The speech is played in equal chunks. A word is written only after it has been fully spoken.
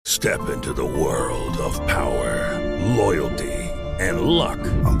Step into the world of power, loyalty, and luck.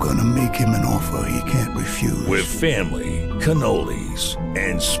 I'm gonna make him an offer he can't refuse. With family, cannolis,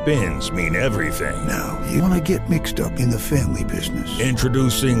 and spins mean everything. Now, you wanna get mixed up in the family business.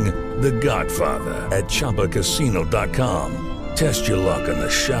 Introducing The Godfather at ChumbaCasino.com. Test your luck in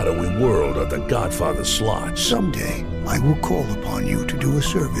the shadowy world of The Godfather slot. Someday, I will call upon you to do a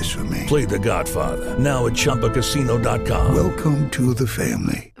service for me. Play The Godfather, now at ChumbaCasino.com. Welcome to the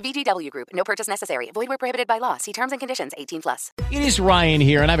family. VGW Group. No purchase necessary. Void where prohibited by law. See terms and conditions. 18+. It is Ryan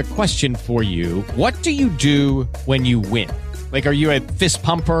here, and I have a question for you. What do you do when you win? Like, are you a fist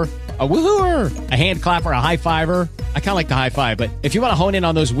pumper, a woohooer, a hand clapper, a high fiver? I kind of like the high five, but if you want to hone in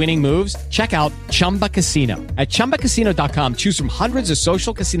on those winning moves, check out Chumba Casino. At ChumbaCasino.com, choose from hundreds of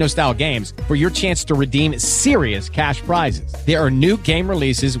social casino-style games for your chance to redeem serious cash prizes. There are new game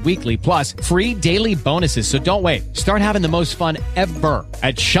releases weekly, plus free daily bonuses. So don't wait. Start having the most fun ever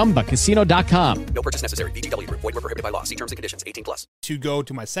at ChumbaCasino.com. No purchase necessary. VGW Group. Void where prohibited by law. See terms and conditions. 18+. To go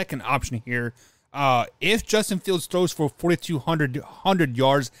to my second option here, if Justin Fields throws for 4,200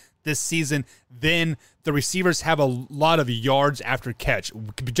 yards this season, then the receivers have a lot of yards after catch.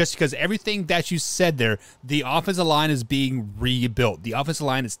 Just because everything that you said there, the offensive line is being rebuilt. The offensive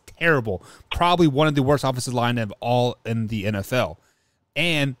line is terrible. Probably one of the worst offensive line of all in the NFL.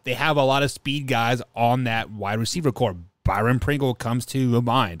 And they have a lot of speed guys on that wide receiver core. Byron Pringle comes to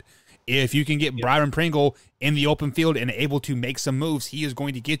mind. If you can get Byron Pringle in the open field and able to make some moves, he is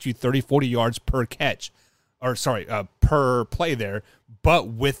going to get you 30, 40 yards per catch. Per play there. But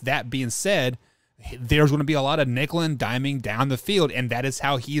with that being said, there's going to be a lot of nickel and diming down the field, and that is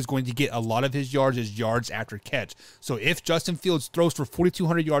how he is going to get a lot of his yards, is yards after catch. So if Justin Fields throws for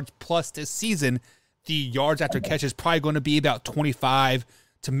 4,200 yards plus this season, the yards after catch is probably going to be about 25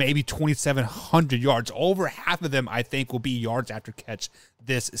 to maybe 2,700 yards. Over half of them, I think, will be yards after catch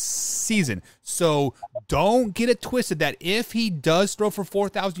this season. So don't get it twisted that if he does throw for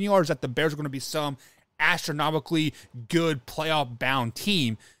 4,000 yards, that the Bears are going to be some astronomically good playoff-bound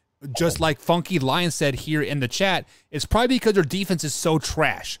team. Just like Funky Lion said here in the chat, it's probably because their defense is so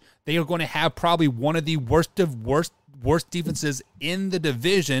trash. They are going to have probably one of the worst defenses in the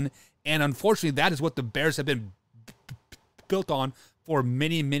division, and unfortunately, that is what the Bears have been built on for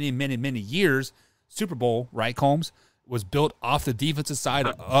many years. Super Bowl, right, Combs, was built off the defensive side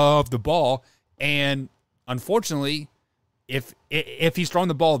of the ball, and unfortunately, if he's throwing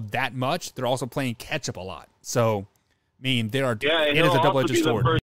the ball that much, they're also playing catch up a lot. So, I mean, it is a double-edged sword.